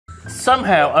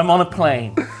Somehow, I'm on a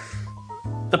plane.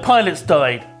 The pilot's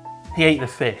died. He ate the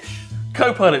fish.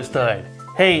 Co-pilot's died.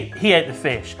 Hey, he ate the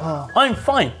fish. Oh. I'm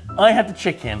fine. I had the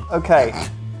chicken. Okay.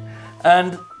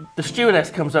 And the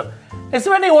stewardess comes up. Is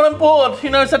there anyone on board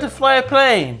who knows how to fly a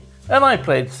plane? And I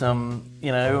played some,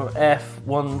 you know,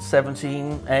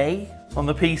 F-117A on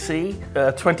the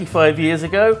PC 25 years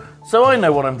ago. So I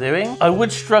know what I'm doing. I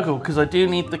would struggle because I do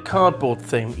need the cardboard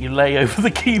thing that you lay over the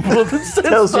keyboard that says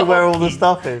tells you where all the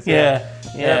stuff is. Yeah.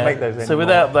 Don't make those anymore. So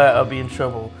without that, I'll be in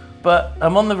trouble. But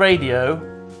I'm on the radio.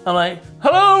 I'm like,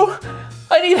 hello,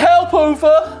 I need help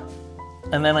over.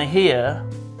 And then I hear,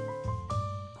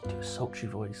 do a sultry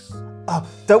voice. Oh,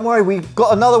 don't worry, we've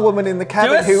got another woman in the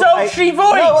cabin Do a sultry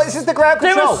voice. No, this is the ground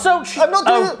control. Do a sultry. I'm not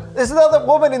doing it. There's another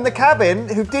woman in the cabin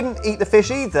who didn't eat the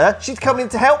fish either. She's coming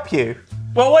to help you.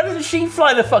 Well, why doesn't she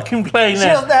fly the fucking plane then? She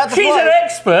doesn't know how to She's fly. an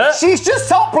expert. She's just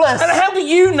topless. And how do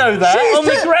you know that on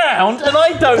the ground and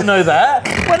I don't know that?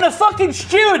 When the fucking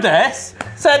stewardess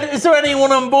said, is there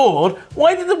anyone on board?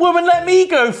 Why did the woman let me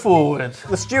go forward?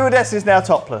 The stewardess is now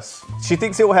topless. She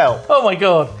thinks it will help. Oh my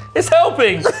God, it's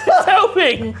helping. It's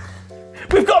helping.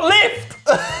 We've got lift.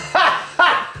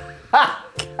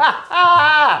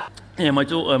 Yeah, my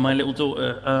daughter, my little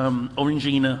daughter,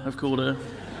 Orangina, I've called her.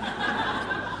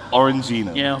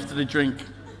 Orangina? Yeah, after the drink.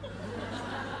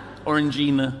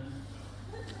 Orangina.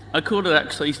 I called her that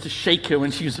because I used to shake her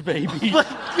when she was a baby. Oh my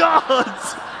God!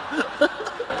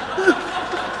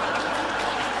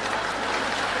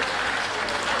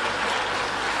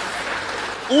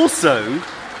 Also,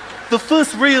 the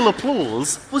first real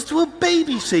applause was to a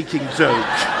baby shaking joke.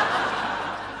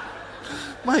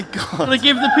 My God. They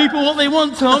give the people what they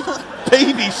want, Tom.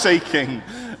 Baby shaking.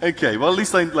 Okay, well at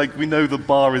least we know the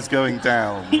bar is going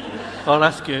down. Oh,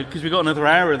 that's good, because we've got another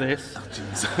hour of this. Oh,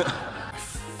 jeez. I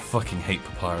fucking hate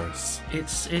papyrus.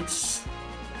 It's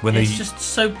just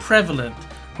so prevalent.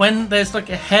 When there's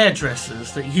like a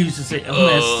hairdresser's that uses it on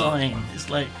their sign, it's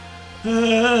like,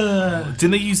 didn't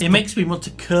they use it makes me want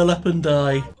to curl up and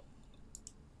die.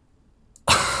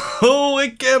 Oh, I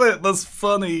get it. That's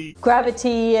funny.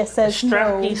 Gravity says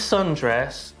Strappy no.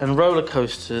 sundress and roller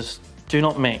coasters do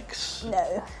not mix.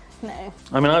 No.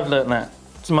 I mean, I've learnt that.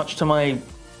 It's much to my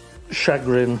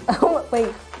chagrin. Oh,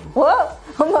 wait, what?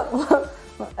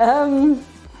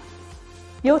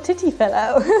 Your titty fell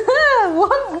out.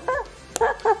 What?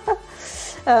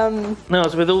 No,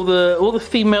 it's with all the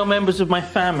female members of my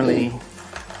family.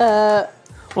 One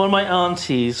of my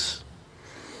aunties.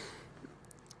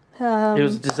 It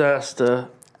was a disaster.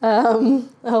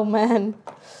 Oh man.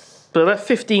 But that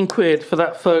 15 quid for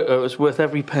that photo was worth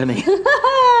every penny.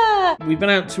 We've been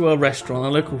out to our restaurant,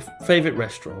 our local favourite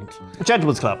restaurant.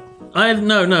 Gentleman's Club.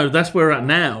 No, that's where we're at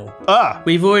now. Ah.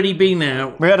 We've already been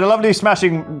out. We had a lovely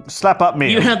smashing slap-up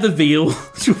meal. You had the veal,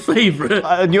 it's your favourite.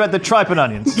 And you had the tripe and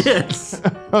onions. Yes.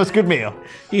 That was a good meal.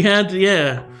 You had,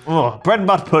 yeah. Oh, bread and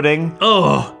butter pudding.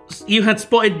 Oh, you had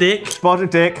spotted dick. Spotted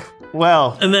dick.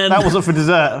 Well, and then that wasn't for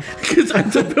dessert. Because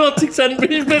antibiotics hadn't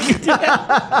been invented yet.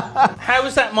 How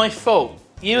is that my fault?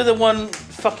 You were the one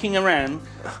fucking around.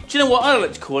 Do you know what I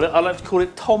like to call it? I like to call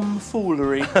it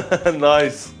tomfoolery.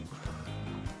 Nice.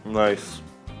 Nice.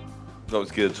 That was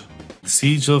good.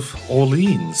 Siege of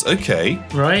Orleans. Okay.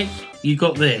 Right? You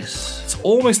got this. It's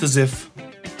almost as if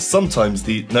sometimes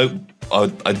I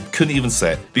couldn't even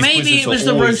say it. Maybe it was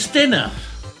the roast dinner.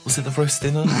 Was it the roast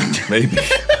dinner? Maybe.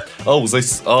 I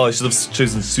should have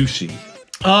chosen sushi.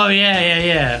 Oh,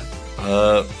 yeah.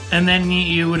 And then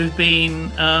you would have been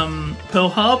Pearl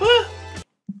Harbor?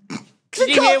 Did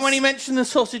you hear when he mentioned the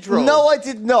sausage roll? No, I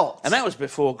did not. And that was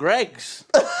before Greg's.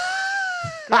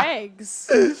 Greg's?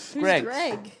 Who's Greg's.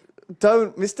 Greg?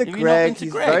 Don't, Mr. Greg,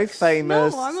 he's very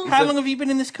famous. No, How long have you been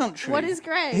in this country? What is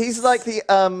Greg? He's like the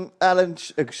Alan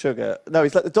Sugar. No,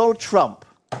 he's like the Donald Trump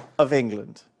of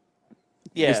England.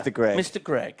 Yeah, Mr. Greg. Mr.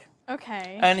 Greg.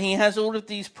 Okay. And he has all of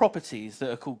these properties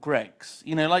that are called Greg's.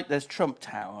 You know, like there's Trump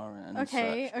Tower and such.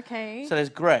 Okay. So there's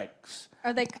Greg's.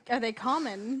 Are they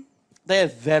common? They're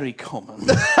very common.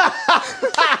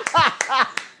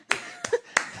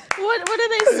 What do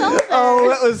they sell there? Oh,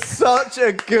 that was such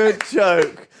a good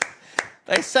joke.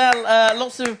 They sell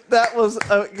lots of... That was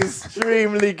an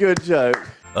extremely good joke.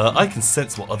 I can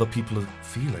sense what other people are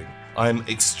feeling. I'm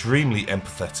extremely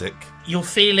empathetic. You're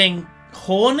feeling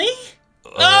horny?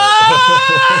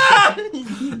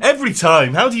 Every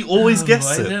time. How do you always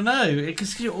guess it? I don't know.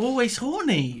 Because you're always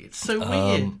horny. It's so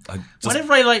weird.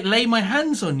 Whenever I lay my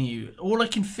hands on you, all I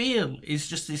can feel is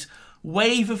just this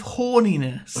wave of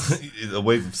horniness. A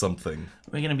wave of something.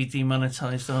 We're going to be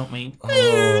demonetized, aren't we?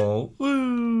 Oh,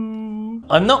 woo.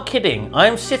 I'm not kidding.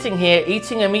 I'm sitting here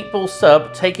eating a meatball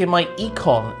sub, taking my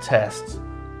econ test.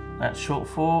 That's short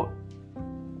for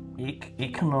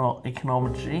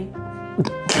econometry.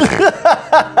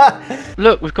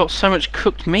 Look, we've got so much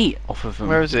cooked meat off of them.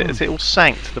 Where is it? Is it all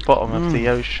sank to the bottom of the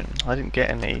ocean? I didn't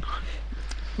get any.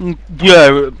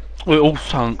 Yeah, it all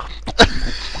sunk.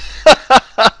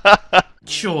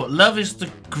 Sure, love is the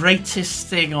greatest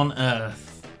thing on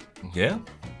earth. Yeah?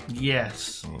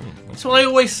 Yes. That's what I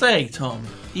always say, Tom.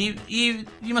 You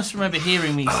must remember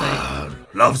hearing me say...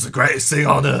 Love's the greatest thing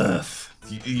on earth.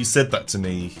 You said that to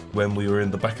me when we were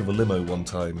in the back of a limo one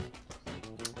time,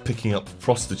 picking up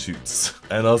prostitutes.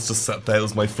 And I was just sat there. It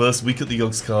was my first week at the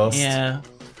Yogscast. Yeah.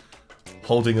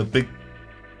 Holding a big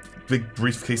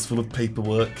briefcase full of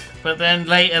paperwork. But then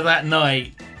later that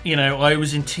night, you know, I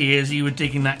was in tears. You were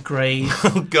digging that grave.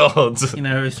 Oh, God. You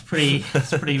know, it's pretty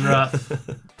rough.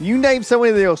 You name someone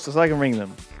in the Yogscast, I can ring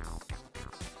them.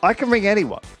 I can ring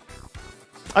anyone.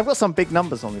 I've got some big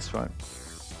numbers on this phone.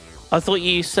 I thought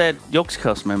you said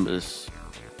Yogscast members.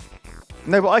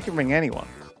 No, but I can ring anyone.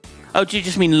 Oh, do you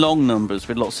just mean long numbers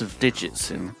with lots of digits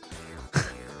in?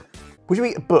 Would you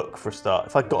eat a book for a start?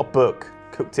 If I got a book,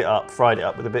 cooked it up, fried it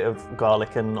up with a bit of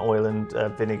garlic and oil and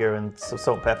vinegar and salt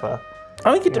and pepper.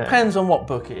 I think it depends on what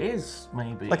book it is,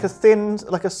 maybe. Like a thin,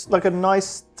 like a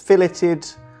nice filleted.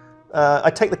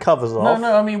 I take the covers off.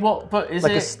 No, I mean, what book is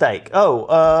like it? Like a steak.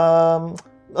 Oh,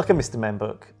 like a Mr. Men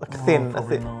book. Like a thin.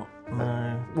 Probably not.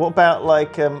 No. What about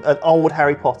like an old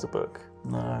Harry Potter book?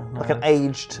 No. Like an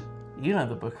aged. You know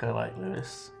the book I like,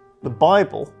 Lewis. The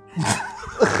Bible.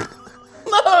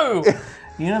 No.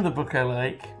 You know the book I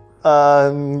like.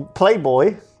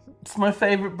 Playboy. It's my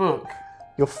favourite book.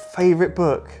 Your favourite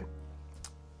book.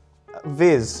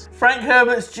 Viz. Frank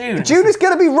Herbert's June. June is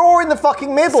going to be raw in the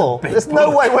fucking middle. There's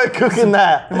no way we're cooking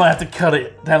that. You might have to cut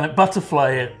it down, like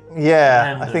butterfly it.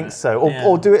 Yeah, I think so.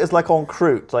 Or do it as like en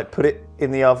croûte, like put it in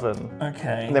the oven.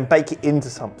 Okay. And then bake it into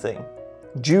something.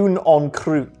 June en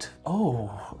croûte.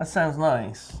 Oh, that sounds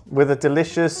nice. With a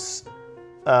delicious...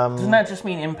 Doesn't that just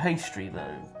mean in pastry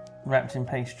though? Wrapped in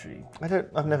pastry?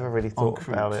 I've never really thought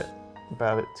about it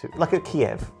too. Like a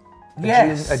Kiev.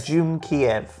 Yes. A June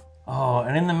Kiev. Oh,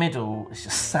 and in the middle, it's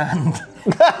just sand.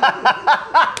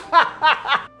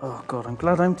 Oh God, I'm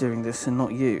glad I'm doing this and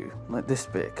not you, like this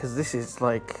bit, because this is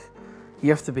like,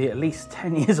 you have to be at least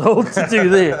 10 years old to do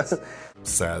this.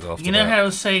 Sad after You know that. how I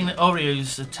was saying that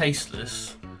Oreos are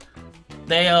tasteless?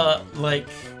 They are like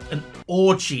an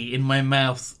orgy in my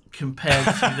mouth compared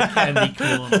to the candy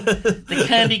corn. The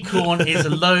candy corn is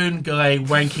a lone guy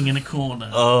wanking in a corner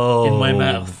in my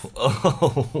mouth.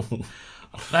 Oh.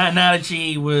 That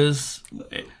analogy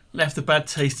it left a bad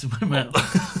taste in my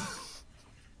mouth.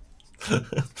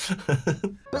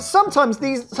 But sometimes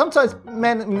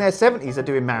men in their 70s are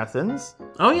doing marathons.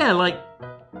 Oh yeah, like...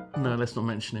 No, let's not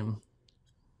mention him.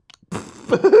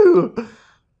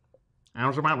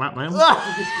 How's about that then?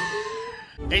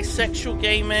 Asexual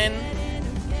gay men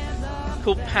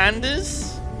called pandas?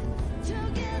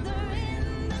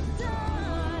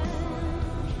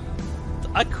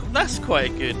 That's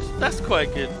quite good. That's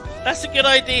quite good. That's a good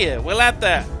idea. We'll add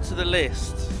that to the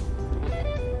list.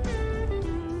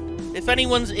 If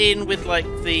anyone's in with like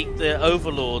the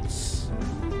overlords,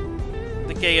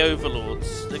 the gay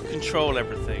overlords that control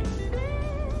everything,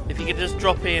 if you could just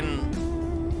drop in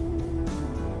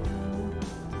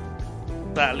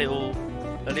a little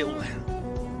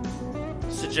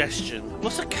suggestion.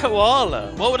 What's a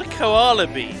koala? What would a koala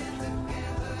be?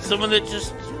 Someone that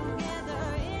just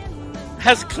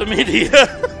has chlamydia.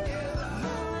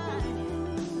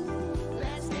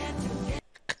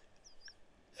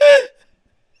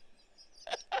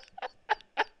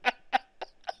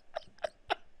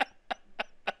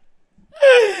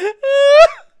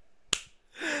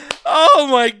 Oh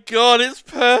my god, it's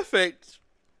perfect.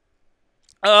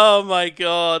 Oh my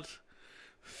god.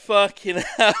 Fucking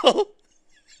hell.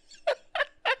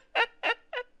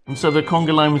 And so the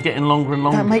conga line was getting longer and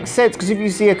longer. That makes sense, because if you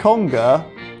see a conga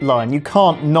line, you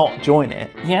can't not join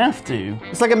it. You have to.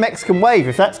 It's like a Mexican wave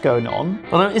if that's going on.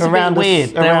 Well, it's around a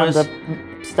bit weird. Around the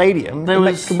stadium, the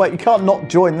Mexican wave, you can't not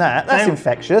join that. That's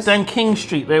infectious. Down King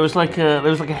Street, there was like a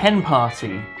hen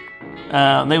party.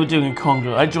 They were doing a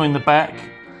conga. I joined the back.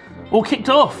 All kicked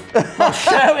off. I was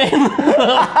shouting.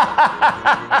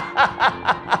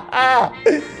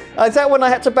 Is that when I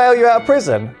had to bail you out of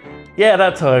prison? Yeah,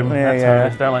 that time. Yeah,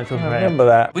 that time. I don't like talking I about it. remember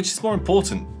that. Which is more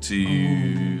important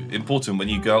when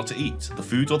you go out to eat, the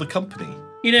food or the company?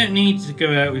 You don't need to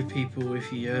go out with people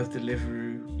if you have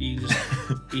Deliveroo. You just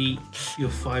eat your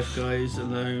Five Guys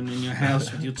alone in your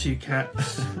house with your two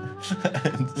cats,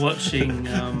 watching.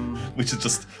 Which is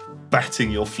just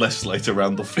batting your fleshlight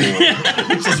around the floor.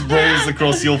 It just rolls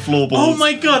across your floorboards. Oh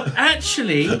my god,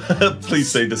 actually,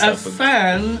 Please say this a happened.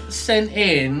 fan sent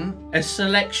in a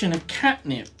selection of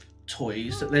catnip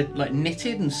toys that they're like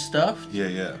knitted and stuffed.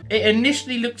 Yeah. It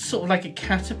initially looked sort of like a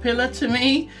caterpillar to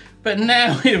me, but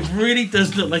now it really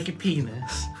does look like a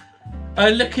penis. I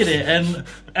look at it and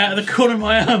out of the corner of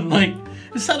my eye, I'm like,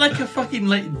 is that like a fucking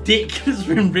like dick that's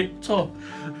been ripped off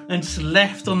and just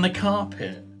left on the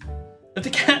carpet? But the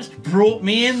cat's brought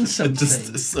me in something.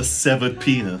 Just a severed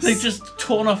penis. They just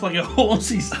torn off like a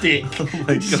horse's dick. Oh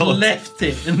my just God. left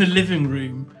it in the living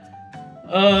room.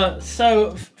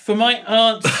 So for my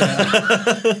answer,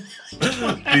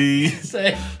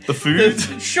 the food.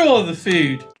 The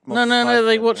food. No.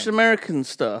 They watch American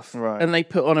stuff, Right. and they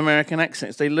put on American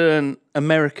accents. They learn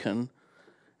American.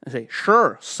 They say,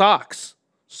 "Sure, socks,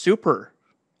 super,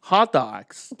 hot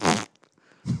dogs,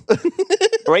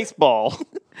 Braceball.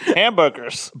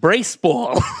 Hamburgers.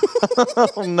 braceball,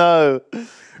 Oh no.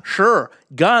 sure,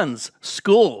 guns,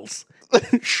 schools,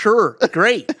 sure,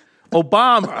 great,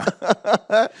 Obama."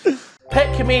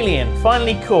 Pet chameleon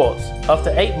finally caught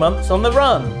after 8 months on the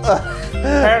run.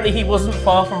 Apparently, he wasn't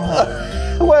far from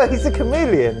home. Well, he's a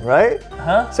chameleon, right?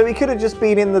 Huh? So he could have just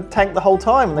been in the tank the whole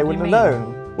time and they What do wouldn't have you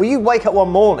known. Well, you wake up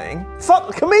one morning, fuck,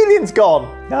 the chameleon's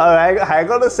gone. No, hang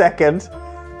on a second.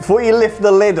 Before you lift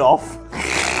the lid off.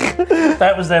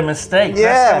 That was their mistake.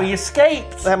 Yeah. That's how he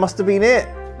escaped. That must have been it.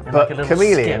 Like But a little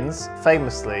chameleons,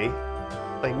 famously,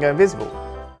 they can go invisible.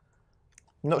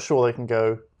 I'm not sure they can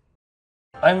go.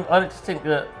 I like to think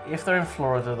that if they're in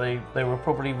Florida, they were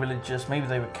probably religious. Maybe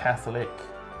they were Catholic.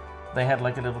 They had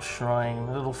like a little shrine,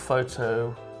 a little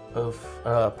photo of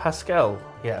Pascal.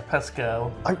 Yeah,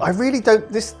 Pascal. I really don't.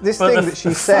 This But thing that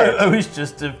she said. photo is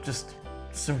just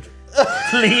some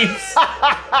leaves.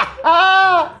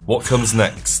 What comes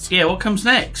next? Yeah, what comes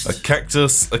next? A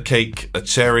cactus, a cake, a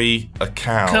cherry, a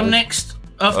cow. Come next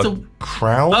after. A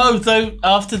crown? Oh, though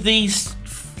after these.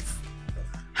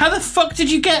 How the fuck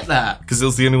did you get that? Because it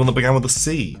was the only one that began with a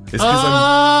C. It's because I'm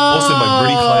also my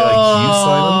really high IQ,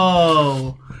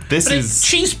 Simon. This But is it's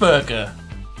cheeseburger.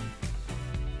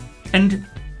 And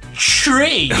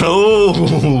tree.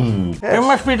 Oh. It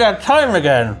must be that time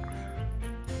again.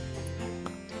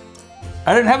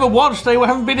 I don't have a watch, they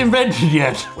haven't been invented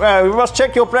yet. Well, we must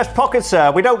check your breast pocket,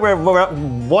 sir. We don't wear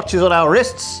watches on our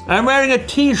wrists. I'm wearing a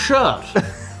t-shirt.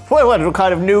 Well, what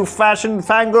kind of new fashion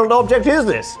fangled object is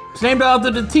this? It's named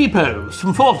after the T-pose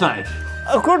from Fortnite.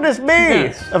 Oh, goodness me!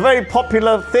 Yes. A very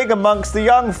popular thing amongst the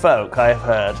young folk, I've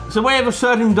heard. It's a way of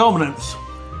asserting dominance,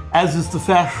 as is the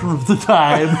fashion of the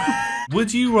time.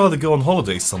 Would you rather go on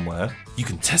holiday somewhere? You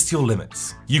can test your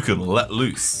limits. You can let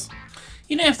loose.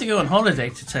 You don't have to go on holiday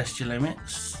to test your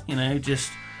limits. You know, just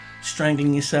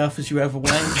strangling yourself as you have a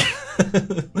wank.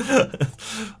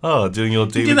 Oh, doing your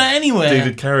You do that anywhere.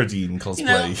 David Carradine cosplay. You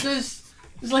know, there's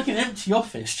like an empty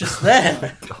office just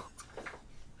there.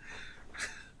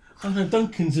 Oh no,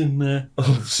 Duncan's in there.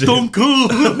 Oh shit. Duncan!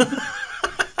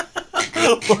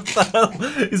 What the hell?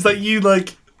 Is that you,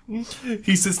 like,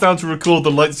 he sits down to record,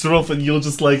 the lights are off, and you're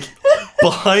just, like,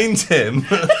 behind him,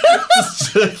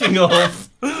 just jerking off,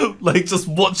 like, just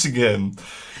watching him.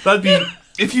 That'd be,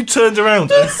 if you turned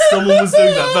around and someone was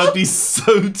doing that, that'd be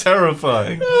so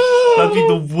terrifying. That'd be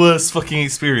the worst fucking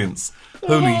experience.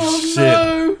 Holy shit.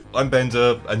 No. I'm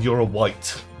Bender, and you're a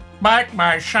white. Bite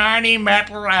my shiny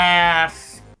metal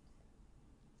ass.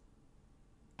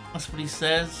 That's what he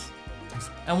says.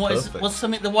 And Perfect. what's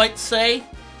something the whites say?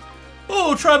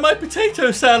 Oh, try my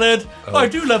potato salad. Oh. I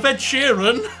do love Ed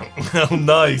Sheeran. Oh,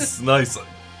 nice, nice.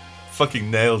 Fucking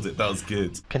nailed it, that was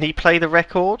good. Can he play the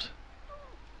record?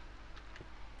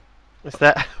 Is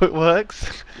that how it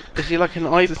works? Is he like an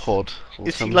iPod or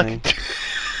Is he something? like?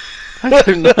 I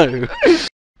don't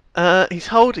know. He's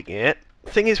holding it.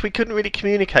 Thing is, we couldn't really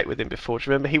communicate with him before. Do you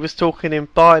remember? He was talking in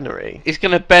binary. He's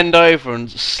gonna bend over and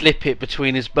slip it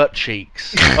between his butt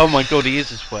cheeks. Oh my god, he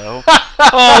is as well.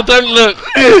 Oh, don't look!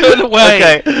 Turn away!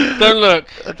 Okay. Don't look!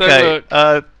 Don't Okay.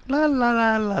 look! La la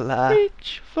la la la.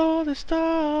 Reach for the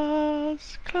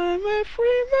stars, climb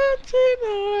every mountain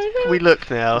high. Can we look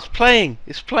now? It's playing.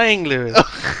 It's playing, Lewis.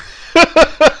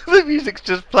 The music's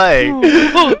just playing.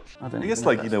 I guess,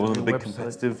 like, you know, one of the big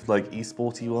competitive, like,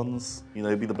 e-sporty ones, you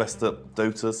know, be the best at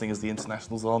Dota, seeing as the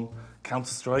international's on,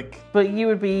 Counter-Strike. But you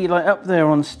would be like up there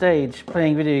on stage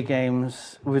playing video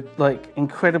games with like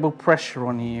incredible pressure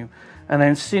on you, and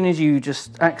then as soon as you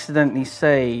just accidentally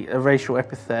say a racial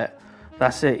epithet,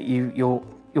 that's it. Your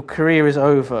career is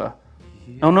over.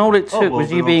 Yeah. And all it took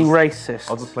was you being racist.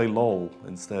 I'll just play LOL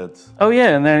instead. Oh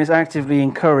yeah, and then it's actively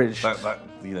encouraged. That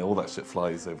you know, all that shit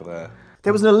flies over there.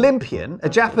 There was an Olympian, a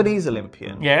Japanese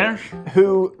Olympian, Yes.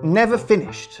 who never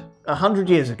finished 100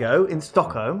 years ago in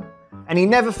Stockholm, and he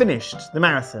never finished the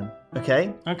marathon,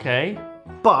 okay? Okay.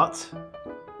 But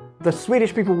the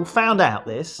Swedish people found out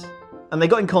this, and they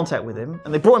got in contact with him,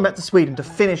 and they brought him back to Sweden to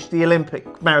finish the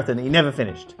Olympic marathon that he never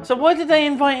finished. So why did they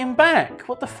invite him back?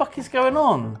 What the fuck is going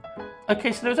on?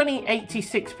 Okay, so there was only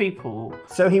 86 people.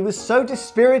 So he was so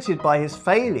dispirited by his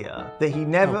failure that he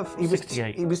never, he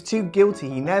 68. was too guilty,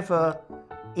 he never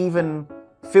even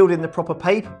filled in the proper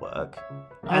paperwork.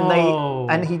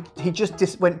 And he just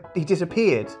he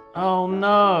disappeared. Oh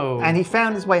no. And he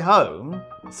found his way home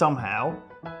somehow,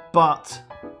 but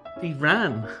he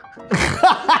ran.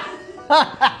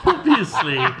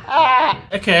 Obviously.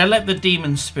 Okay, I like the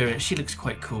demon spirit. She looks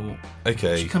quite cool.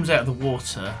 Okay. She comes out of the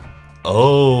water.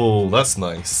 Oh, that's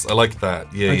nice. I like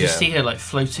that. Yeah, I yeah. just see her like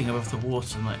floating above the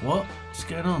water. I'm like, what? What's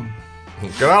going on?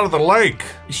 Get out of the lake!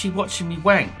 Is she watching me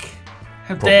wank?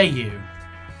 How dare you?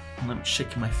 And I'm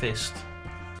shaking my fist.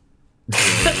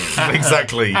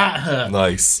 Exactly. At her.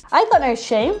 Nice. I got no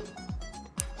shame.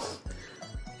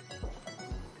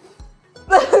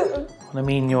 I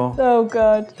mean, you're Oh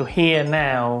god. here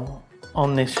now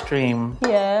on this stream,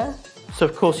 Yeah. so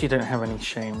of course you don't have any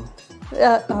shame.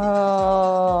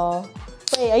 Oh.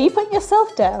 Wait, are you putting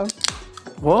yourself down?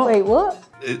 What? Wait, what?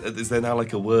 Is there now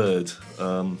like a word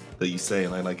that you say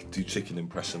and I like do chicken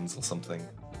impressions or something?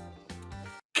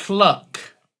 Cluck.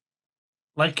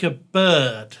 Like a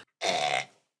bird.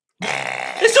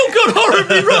 It's all gone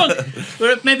horribly wrong.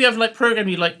 Or maybe I've like programmed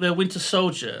you like the Winter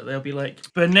Soldier. They'll be like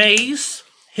Bernays,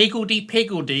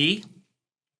 higgledy-piggledy,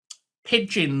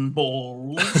 pigeon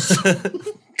balls.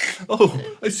 Oh,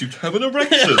 I seem to have an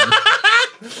erection.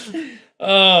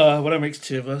 What that makes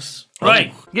two of us.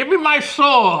 Right, give me my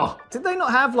saw. did they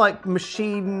not have like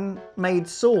machine-made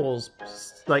saws,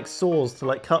 like saws to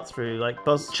like cut through, like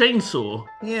buzz? Chainsaw.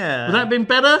 Yeah. Would that have been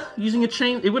better using a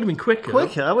chain? It would have been quicker.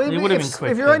 quicker? I mean, It would have been if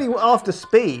quicker. you're only after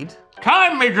speed,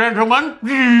 Time, me gentlemen.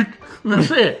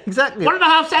 That's it. exactly.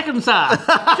 1.5 seconds, sir.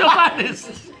 It's your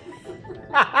finest.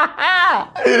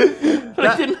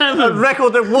 I didn't have A them.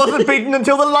 record that wasn't beaten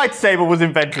until the lightsaber was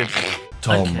invented.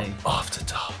 Tom, Okay. after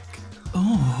dark.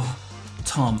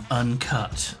 Tom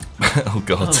Uncut. Oh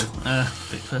god.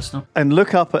 Bit personal. And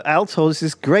look up at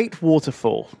Altos' great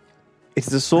waterfall. It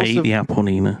is a source of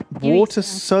Apollina. water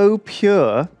so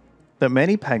pure that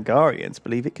many Pangarians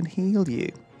believe it can heal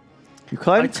you. You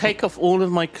climb I take off all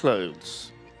of my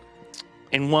clothes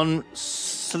in one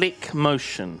slick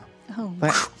motion.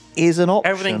 that is an option.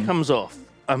 Everything comes off.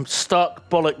 I'm stark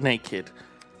bollock naked.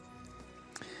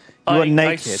 You are I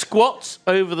naked. squat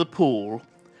over the pool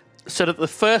so that the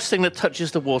first thing that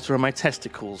touches the water are my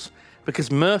testicles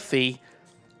because Murphy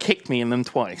kicked me in them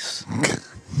twice.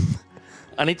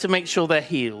 I need to make sure they're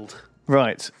healed.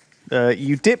 Right.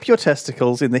 You dip your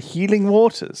testicles in the healing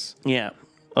waters Yeah.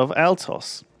 of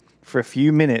Altos for a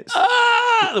few minutes.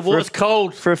 Ah, the water's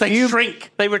cold. for a they few-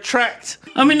 shrink. They retract.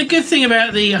 I mean, the good thing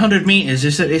about the 100 metres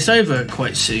is that it's over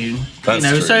quite soon. That's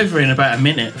It's true. over in about a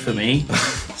minute for me.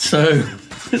 So,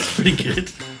 it's pretty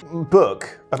good.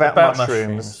 Book about,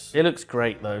 mushrooms. It looks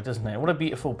great though, doesn't it? What a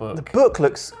beautiful book. The book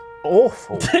looks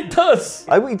awful. It does.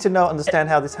 I want you to know, understand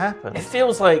how this happened. It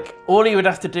feels like all you would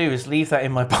have to do is leave that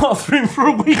in my bathroom for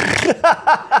a week.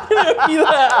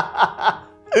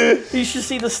 You should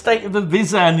see the state of the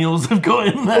Viz annuals I've got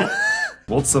in there.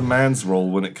 What's a man's role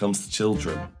when it comes to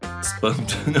children? Sperm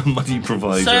donor, money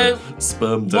provider, So,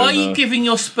 sperm donor. Why are you giving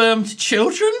your sperm to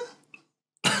children?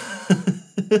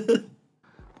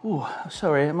 Oh,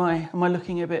 sorry, am I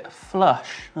looking a bit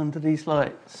flush under these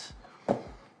lights?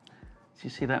 Do you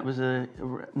see that was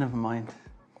never mind.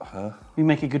 We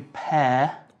make a good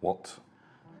pair, What?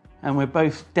 and we're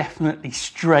both definitely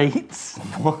straight.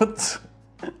 What?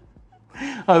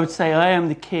 I would say I am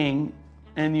the king,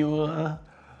 and you're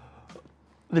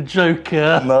the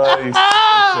Joker. Nice.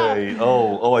 Okay.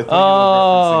 Oh, I thought you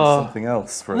were referencing something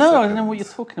else for a No, I second. don't know what you're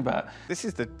talking about. This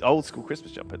is the old school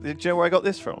Christmas jumper. Do you know where I got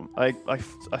this from? I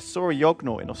saw a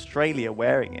Yognaut in Australia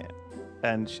wearing it,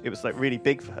 and it was like really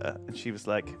big for her. And she was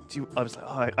like, I was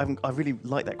like, oh, I really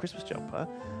like that Christmas jumper.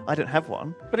 I don't have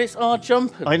one. But it's our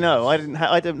jumper. I know,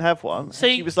 I don't have one.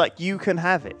 See- She was like, you can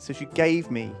have it. So she gave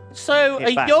me So it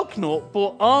a back. Yognaut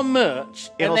bought our merch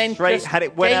in and then Australia. just Had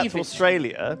it went out gave to it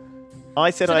Australia. I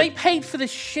said So I. they paid for the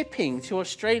shipping to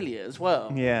Australia as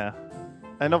well. Yeah,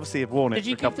 and obviously I've worn it. Did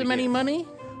you for a give couple them of any years. money?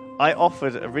 I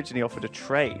originally offered a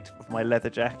trade of my leather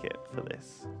jacket for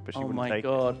this, but she Oh wouldn't my take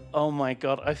god! Oh my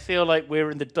god! I feel like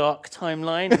we're in the dark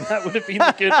timeline, and that would have been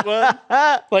the good one.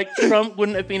 Like Trump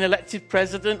wouldn't have been elected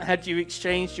president had you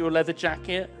exchanged your leather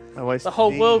jacket. it. Oh, I The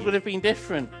whole see. world would have been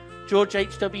different. George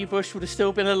H.W. Bush would have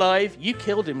still been alive. You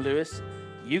killed him, Lewis.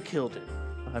 You killed him.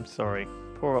 I'm sorry.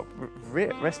 Poor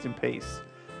rest in peace.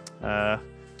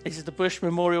 This is the Bush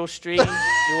Memorial stream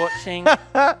you're watching.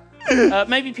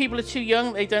 Maybe people are too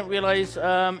young. They don't realise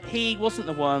he wasn't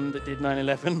the one that did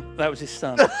 9/11. That was his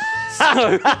son.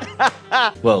 So,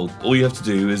 Well, all you have to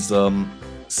do is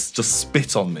just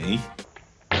spit on me.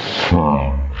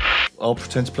 I'll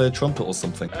pretend to play a trumpet or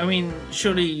something. I mean,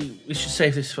 surely we should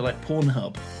save this for like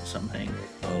Pornhub or something.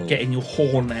 Oh. Getting your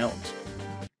horn out.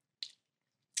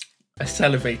 I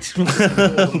salivated.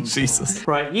 Jesus.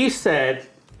 right, you said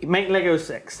make Lego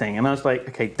sex thing, and I was like,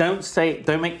 okay, don't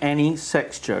make any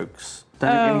sex jokes.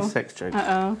 Don't make any sex jokes.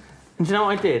 Uh-oh. And do you know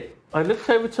what I did? I looked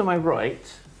over to my right.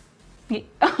 It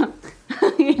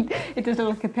does look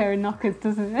like a pair of knockers,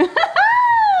 doesn't it?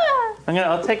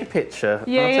 I'll take a picture.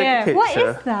 Yeah, I'll take a picture.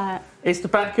 What is that? It's the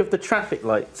back of the traffic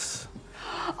lights.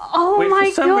 Oh Which my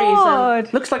for some god!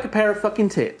 reason looks like a pair of fucking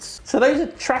tits. So those are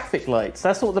traffic lights.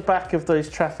 That's what the back of those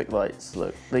traffic lights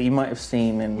look that you might have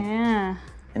seen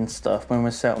in stuff when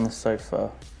we're sat on the sofa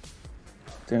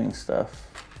doing stuff.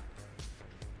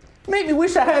 Made me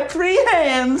wish I had 3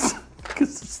 hands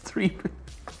because it's 3.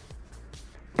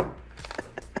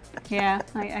 Yeah,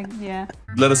 yeah.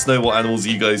 Let us know what animals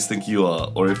you guys think you are,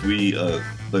 or if we are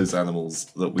those animals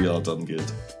that we are done good.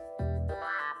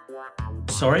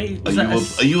 Sorry? Are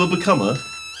you a becomer?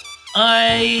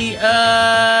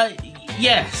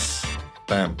 Yes.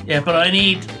 Bam. Yeah, but I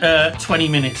need 20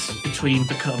 minutes between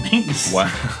becomings.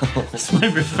 Wow. That's my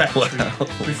refractory, Wow.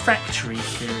 refractory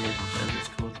period, whatever it's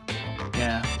called.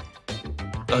 Yeah.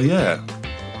 Oh, yeah.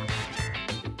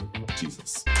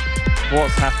 Jesus.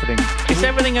 What's happening? Is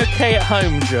everything okay at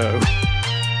home, Joe?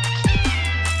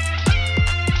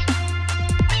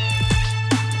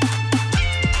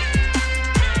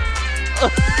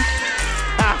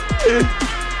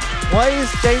 Why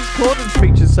is James Corden's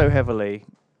featured so heavily?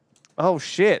 Oh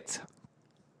shit.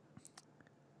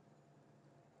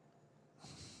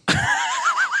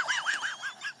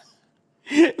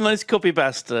 Nice copy,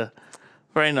 Basta.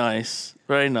 Very nice.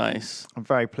 Very nice. I'm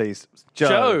very pleased.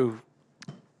 Joe.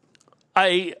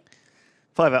 5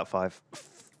 out of 5.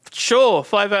 Sure,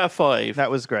 5 out of 5. That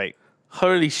was great.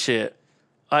 Holy shit.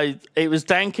 It was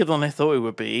danker than I thought it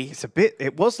would be.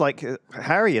 It was like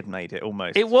Harry had made it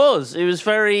almost. It was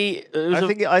very...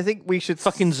 I think we should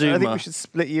fucking Zoomer. I think we should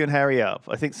split you and Harry up.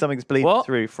 I think something's bleeding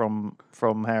through from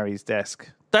Harry's desk.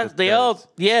 They are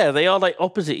like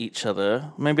opposite each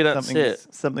other. Maybe that's it.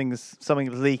 Something's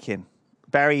leaking.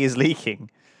 Barry is leaking.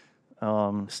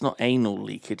 It's not anal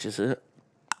leakage, is it?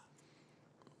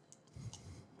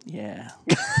 Yeah.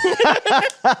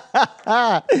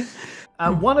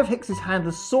 One of Hicks's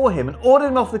handlers saw him and ordered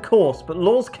him off the course, but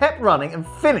Laws kept running and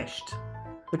finished.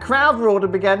 The crowd roared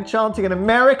and began chanting an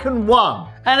American one.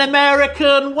 An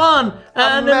American one!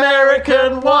 An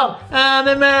American one! An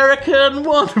American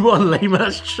one! One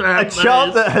lame-ass chant. A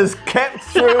chant that has kept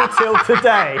through till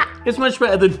today. It's much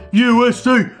better than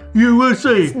USA!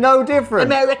 USA! It's no different.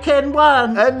 American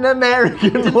one! An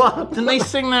American one. Didn't they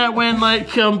sing that when,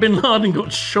 Bin Laden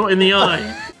got shot in the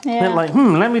eye? Yeah.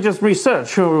 Let me just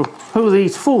research who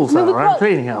these fools Well, are I'm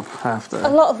cleaning up after. A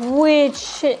lot of weird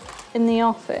shit in the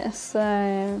office,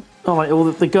 so... Oh, like all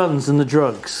the guns and the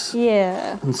drugs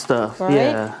Yeah. and stuff, Right?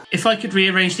 yeah. If I could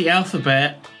rearrange the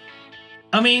alphabet,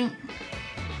 I mean,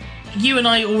 you and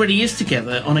I already is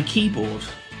together on a keyboard.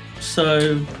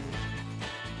 So,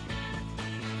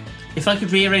 if I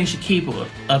could rearrange the keyboard,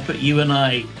 I'd put you and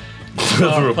I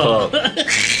Further apart.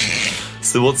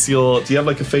 So do you have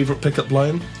like a favourite pickup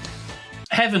line?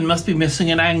 Heaven must be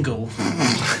missing an angle.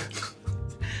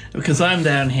 Because I'm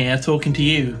down here talking to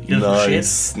you, you little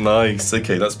shit. Nice.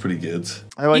 Okay, that's pretty good.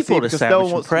 Oh, I You see, bought a because sandwich no one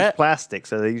from wants to use Pret. plastic,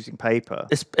 so they're using paper.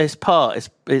 It's part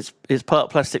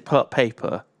plastic, part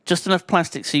paper. Just enough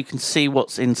plastic so you can see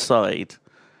what's inside,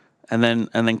 and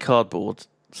then cardboard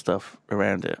stuff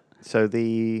around it. So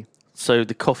the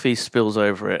coffee spills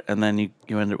over it, and then you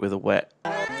end up with a wet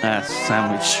ass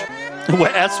sandwich.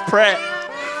 Wet ass Pret.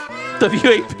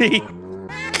 WAP.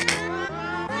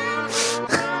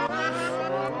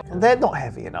 They're not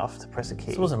heavy enough to press a key.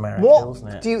 This was America, what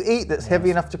wasn't it? do you eat that's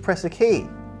heavy enough to press a key?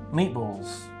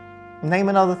 Meatballs. Name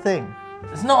another thing.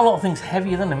 There's not a lot of things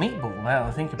heavier than a meatball now that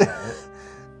I think about it.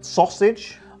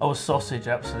 Sausage. Oh, a sausage,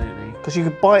 absolutely. Because you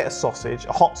could bite a sausage,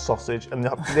 a hot sausage, and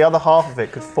the other half of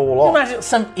it could fall off. Imagine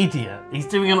some idiot. He's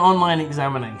doing an online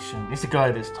examination. It's a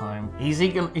guy this time. He's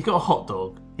got a hot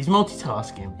dog. He's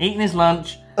multitasking, eating his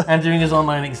lunch and doing his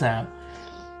online exam.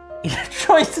 He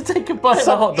tries to take a bite of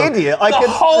the hot dog. Idiot! I The can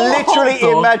whole literally hot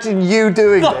dog- imagine you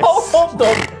doing The this. whole hot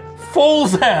dog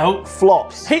falls out,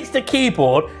 Flops. hits the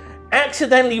keyboard,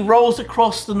 accidentally rolls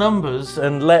across the numbers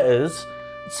and letters.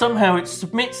 Somehow it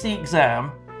submits the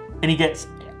exam, and he gets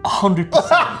 100%.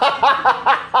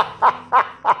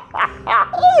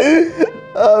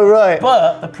 Oh, right.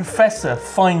 But the professor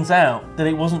finds out that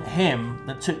it wasn't him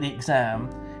that took the exam.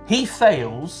 He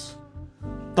fails.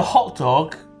 The hot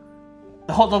dog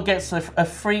gets a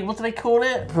free, what do they call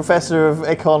it? Professor of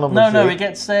economy. No, it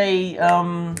gets a...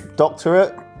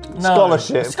 Doctorate? No,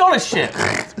 Scholarship. Scholarship.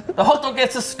 The hot dog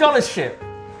gets a scholarship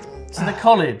to the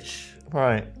college.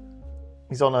 Right.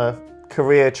 He's on a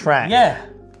career track. Yeah.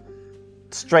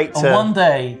 Straight to... And one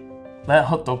day, that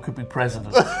hot dog could be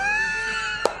president.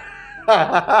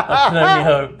 I can only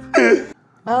hope.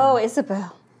 Oh,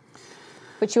 Isabel.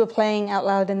 Which you were playing out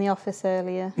loud in the office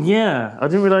earlier. Yeah, I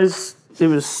didn't realise it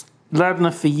was loud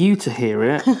enough for you to hear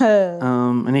it.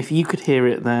 And if you could hear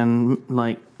it, then,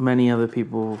 like, many other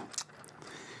people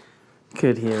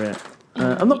could hear it.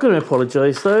 I'm not going to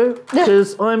apologise, though,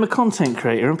 because I'm a content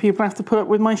creator and people have to put up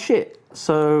with my shit.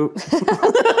 So...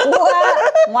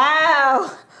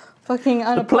 Wow. Fucking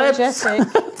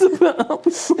unapologetic. to put up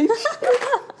with my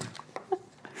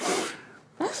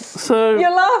shit. So...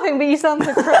 You're laughing, but you sound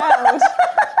so proud.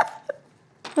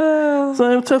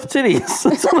 So I'm tough titties.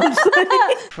 That's what I'm saying.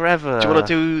 Forever. Do you want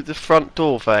to do the front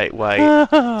door way?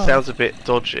 Sounds a bit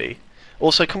dodgy.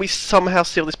 Also, can we somehow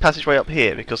seal this passageway up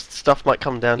here? Because stuff might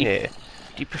come down here.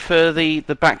 Do you prefer the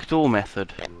back door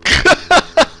method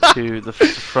to the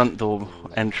front door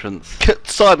entrance?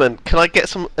 Simon, can I get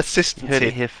some assistance You heard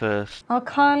it here first. Are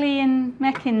Carly and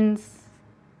Meckins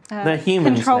They're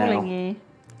humans controlling now. you?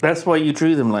 That's why you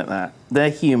drew them like that. They're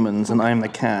humans and I'm the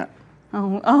cat.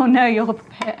 Oh no, you're the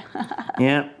pet.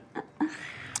 Yeah.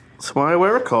 That's why I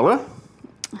wear a collar.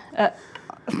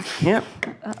 Yep.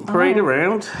 Parade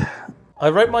around. I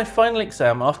wrote my final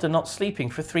exam after not sleeping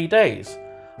for 3 days.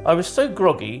 I was so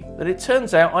groggy that it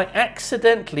turns out I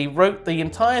accidentally wrote the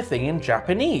entire thing in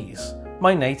Japanese,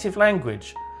 my native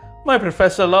language. My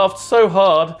professor laughed so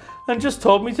hard and just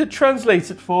told me to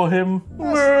translate it for him.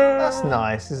 That's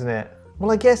nice, isn't it?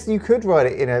 Well, I guess you could write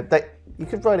it in you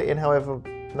could write it in however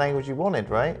language you wanted,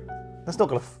 right? That's not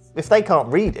gonna. If they can't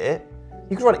read it,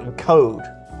 you could write it in code.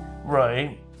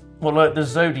 Right. Well, like the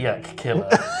Zodiac Killer.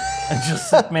 And just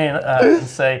submit it out and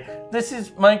say, this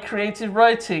is my creative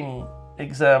writing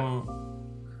exam.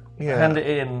 Yeah. Hand it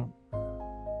in.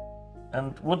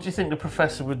 And what do you think the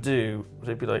professor would do? Would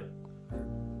he be like,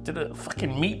 did a fucking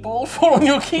meatball fall on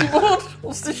your keyboard?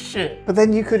 What's this shit? But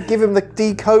then you could give him the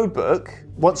decode book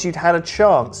once you'd had a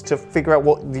chance to figure out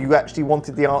what you actually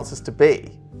wanted the answers to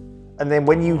be. And then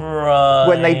when you...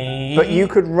 Right. But you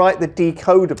could write the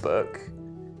decoder book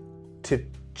to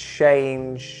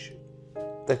change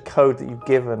the code that you've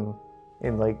given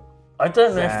in, like... I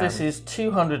don't know if this is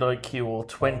 200 IQ or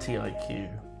 20 IQ.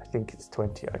 I think it's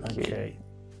 20 IQ. Okay.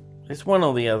 It's one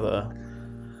or the other.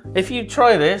 If you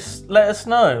try this, let us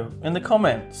know in the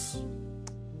comments.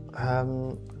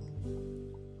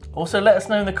 Also, let us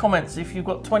know in the comments if you've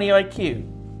got 20 IQ.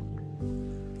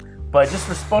 By just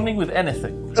responding with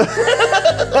anything.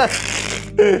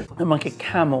 I'm like a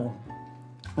camel.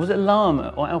 Was it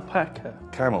llama or alpaca?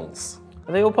 Camels.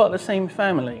 Are they all part of the same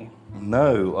family?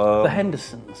 No. The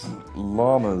Hendersons.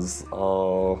 Llamas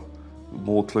are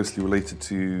more closely related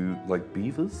to, like,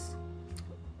 beavers.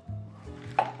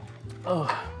 Oh,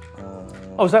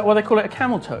 is that why they call it a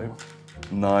camel toe?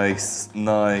 Nice.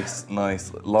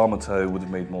 Llama toe would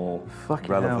have made more Fucking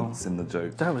relevance hell. in the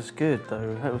joke. That was good,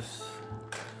 though.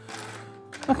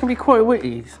 That can be quite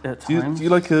witty at times. Do you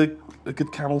like a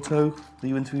good camel toe? Are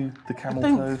you into the camel I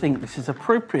don't toe? think this is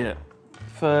appropriate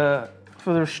for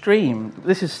the stream.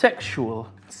 This is sexual.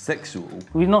 Sexual?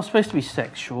 We're not supposed to be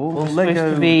sexual. Well, We're Lego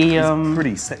supposed to be. is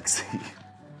pretty sexy.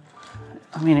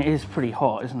 I mean, it is pretty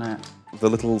hot, isn't it? The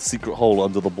little secret hole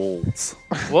under the balls.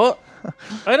 What?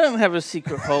 I don't have a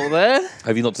secret hole there.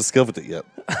 Have you not discovered it yet?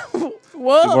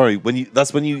 What? Don't worry.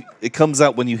 It comes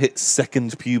out when you hit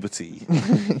second puberty.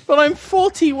 But I'm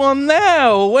 41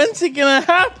 now. When's it gonna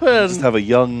happen? Just have a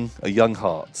young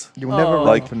heart. You'll never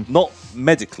Like, ripen. not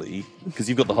medically, because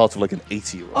you've got the heart of like an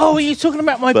 80-year-old. Oh, are you talking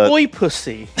about my But- boy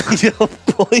pussy? Your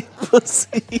boy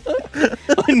pussy.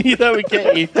 I knew that would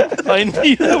get you. I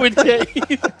knew that would get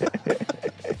you.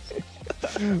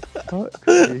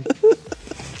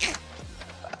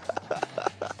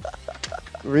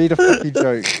 Read a fucking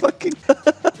joke.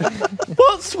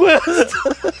 What's worse?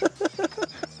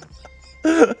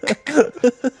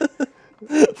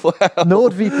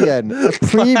 NordVPN, a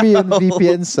premium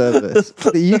VPN service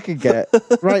that you can get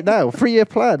right now. 3-year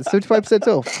plan, 75%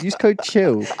 off. Use code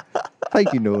CHILL.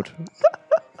 Thank you, Nord.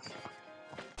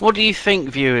 What do you think,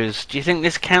 viewers? Do you think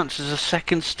this counts as a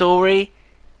second story?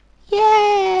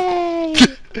 Yay!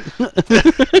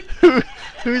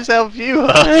 Who's our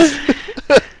viewer?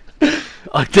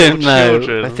 I don't know.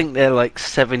 Children. I think they're like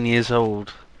 7 years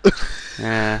old.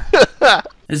 Yeah.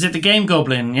 Is it the Game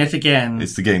Goblin yet again?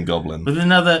 It's the Game Goblin. With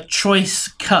another choice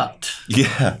cut.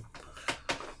 Yeah.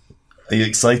 Are you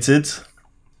excited?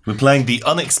 We're playing The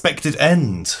Unexpected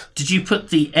End. Did you put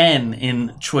the N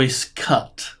in choice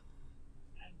cut?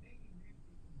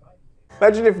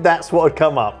 Imagine if that's what had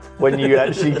come up when you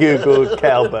actually Googled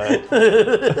cowbird.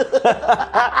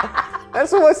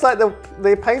 That's almost like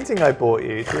the painting I bought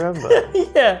you. Do you remember?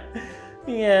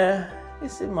 Yeah.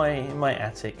 It's in my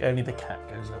attic. Only the cat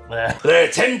goes up there. There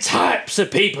are 10 types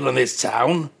of people in this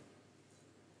town.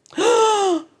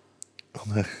 Oh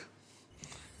no.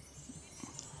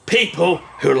 People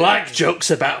who like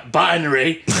jokes about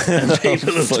binary and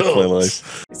people of Fuck my dogs.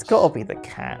 life. It's got to be the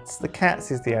cats. The cats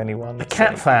is the only one. The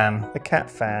cat fan. The cat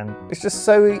fan. It's just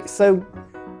so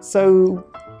iconic.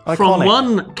 From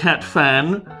one cat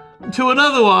fan to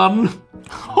another one.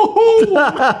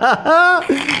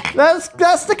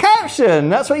 That's the caption.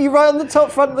 That's what you write on the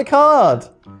top front of the card.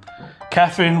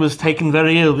 Catherine was taken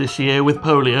very ill this year with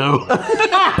polio.